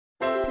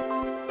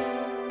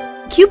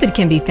Cupid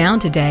can be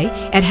found today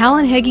at Hal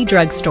 & Heggie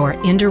Drugstore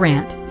in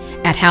Durant.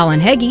 At Hal &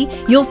 Heggie,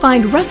 you'll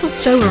find Russell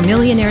Stover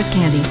Millionaire's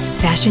Candy,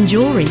 fashion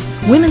jewelry,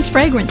 women's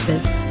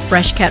fragrances,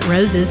 fresh cut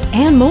roses,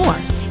 and more.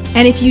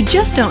 And if you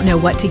just don't know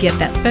what to get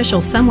that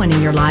special someone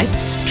in your life,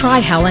 try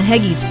Hal &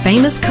 Heggie's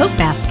famous coat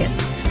baskets.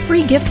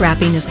 Free gift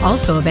wrapping is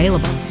also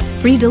available.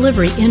 Free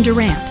delivery in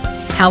Durant.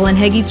 Hal &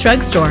 Heggie's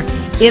Drugstore.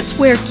 It's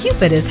where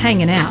Cupid is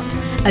hanging out.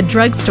 A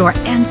drugstore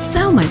and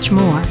so much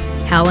more.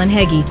 Hal &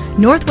 Heggie,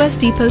 Northwest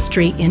Depot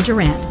Street in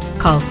Durant.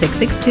 Call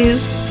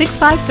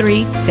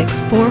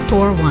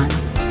 662-653-6441.